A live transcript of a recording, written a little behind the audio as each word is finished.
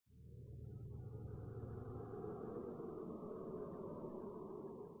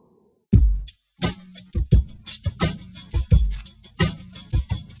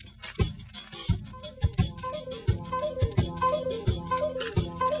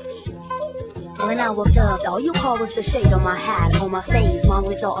When I woke up, all you called was the shade on my hat, on my face. My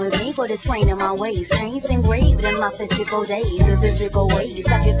ways are on me for the strain in my ways. Chains engraved in my physical days and physical ways.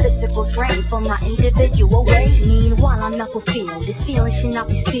 I get physical strain from my individual ways. Meanwhile, I'm not fulfilled. This feeling should not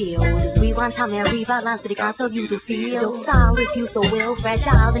be stilled. Rewind time and rewrite lines for the kind so you to feel. Docile if you so will,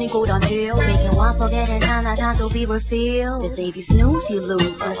 fragile, then you go downhill. Making one forgetting time, not time to be refilled. They say if you snooze, you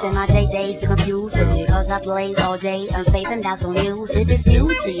lose. Wanna spend my days to confuse. It's because I blaze all day, unfaith and that's on news. If it's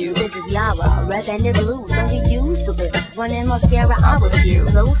new to you, this is Yara, red and the blues. Don't get used to it. Running mascara, I refuse.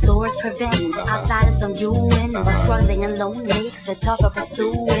 Closed doors prevent outsiders from doing. But struggling alone makes it tougher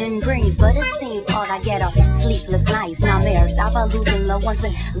pursuing dreams. But it seems all I get are sleepless nights, nightmares. I've been losing loved ones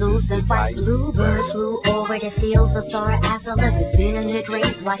and losing fights. Bluebird flew over the fields of sorrow as I left the scene in the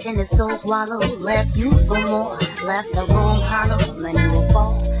dreams, watching the soul swallow. Left you for more, left the room hollow. Many will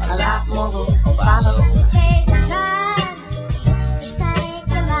fall, a lot more will follow. Take drugs to save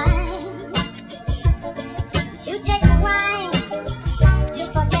your mind. You take wine to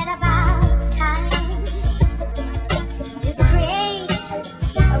forget about time. You create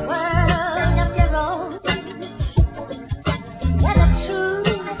a world of your own, where the truth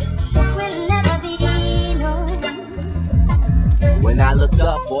will never be known. When I looked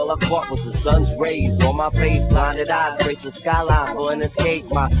up, all I caught was the sun's rays on my face. Blinded eyes trace the skyline for an escape.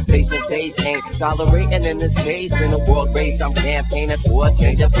 My patient days ain't tolerating in this case. In a world race, I'm campaigning for a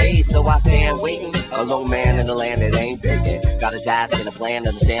change of pace. So I stand waiting, a lone man in a land that ain't vacant. Got a task and a plan,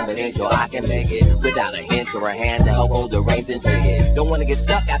 understand, but ain't sure I can make it without a hint or a hand to help hold the reins and take it. Don't wanna get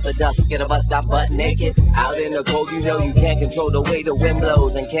stuck after dusk, get a bus stop butt naked. Out in the cold, you know you can't control the way the wind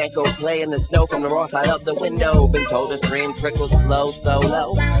blows, and can't go play in the snow from the wrong side of the window. Been told a stream trickles slow, so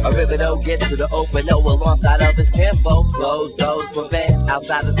low. A river don't get to the open, no, alongside of its tempo. Closed doors prevent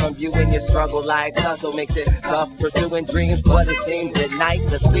outsiders from viewing your struggle like hustle makes it tough pursuing dreams. But it seems at night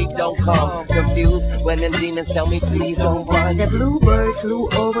the sleep don't come. Confused when them demons tell me please don't run. The bluebird flew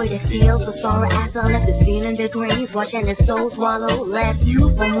over the fields of sorrow as I left the scene in the dreams, watching the soul swallow. Left you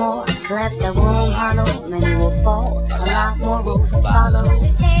for more, left the room hollow. Many will fall, a lot more will follow.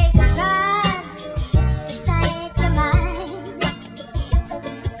 Take drugs to save your mind.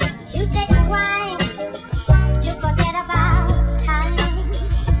 You take wine to forget about time.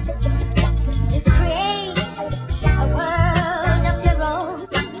 You create a world of your own,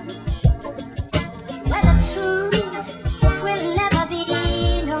 where the truth will never be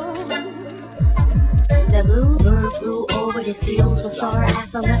known. The bluebird flew over the fields of sorrow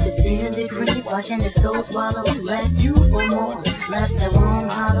as I left the scene in the dreams, watching the soul swallow. Left you for more, left the room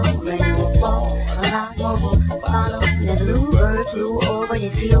hollow. Many will fall, a lot more will follow. The bluebird flew over the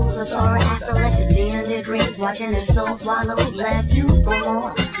fields of sorrow as I left the scene in the dreams, watching the soul swallow. Left you for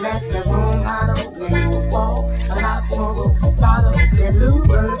more, left the room hollow. Many will fall, a lot more will follow. The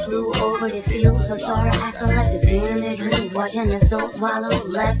bluebird flew over the fields of sorrow as I left the scene in the dreams, watching the soul swallow.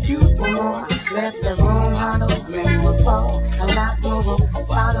 Left you for more, left the room hollow. Many will fall, a lot more will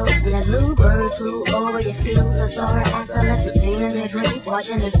follow. The bluebird flew over the fields of sorrow as I left the scene in the dreams,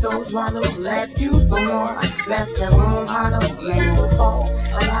 watching the soul swallow. Left you for more, left the room hollow. Many will fall,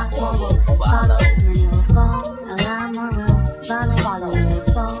 a lot more will follow. Many will fall, a lot more will follow. Follow will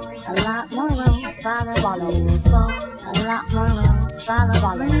fall, a lot more will follow. Follow will fall, a lot more will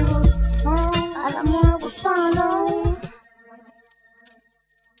follow. Many will fall, a lot more will follow.